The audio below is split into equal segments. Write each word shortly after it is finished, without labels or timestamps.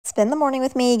Spend the morning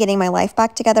with me getting my life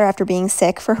back together after being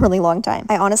sick for a really long time.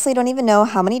 I honestly don't even know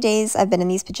how many days I've been in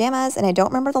these pajamas, and I don't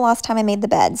remember the last time I made the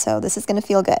bed, so this is gonna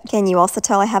feel good. Can you also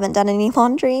tell I haven't done any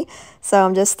laundry? So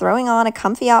I'm just throwing on a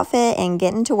comfy outfit and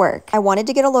getting to work. I wanted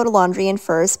to get a load of laundry in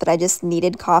first, but I just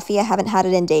needed coffee. I haven't had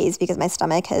it in days because my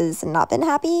stomach has not been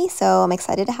happy, so I'm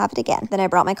excited to have it again. Then I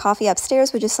brought my coffee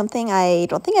upstairs, which is something I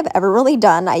don't think I've ever really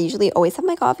done. I usually always have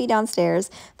my coffee downstairs,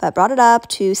 but I brought it up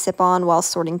to sip on while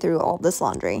sorting through all this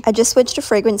laundry. I just switched to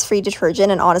fragrance-free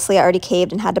detergent, and honestly I already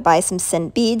caved and had to buy some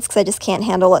scent beads because I just can't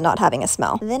handle it not having a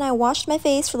smell. Then I washed my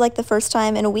face for like the first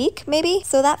time in a week, maybe,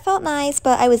 so that felt nice,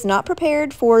 but I was not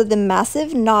prepared for the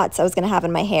massive knots I was gonna have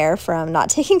in my hair from not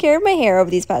taking care of my hair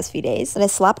over these past few days. And I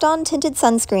slapped on tinted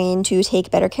sunscreen to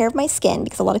take better care of my skin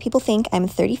because a lot of people think I'm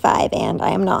 35 and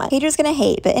I am not. Haters gonna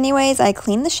hate, but anyways, I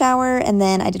cleaned the shower and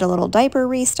then I did a little diaper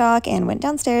restock and went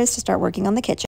downstairs to start working on the kitchen.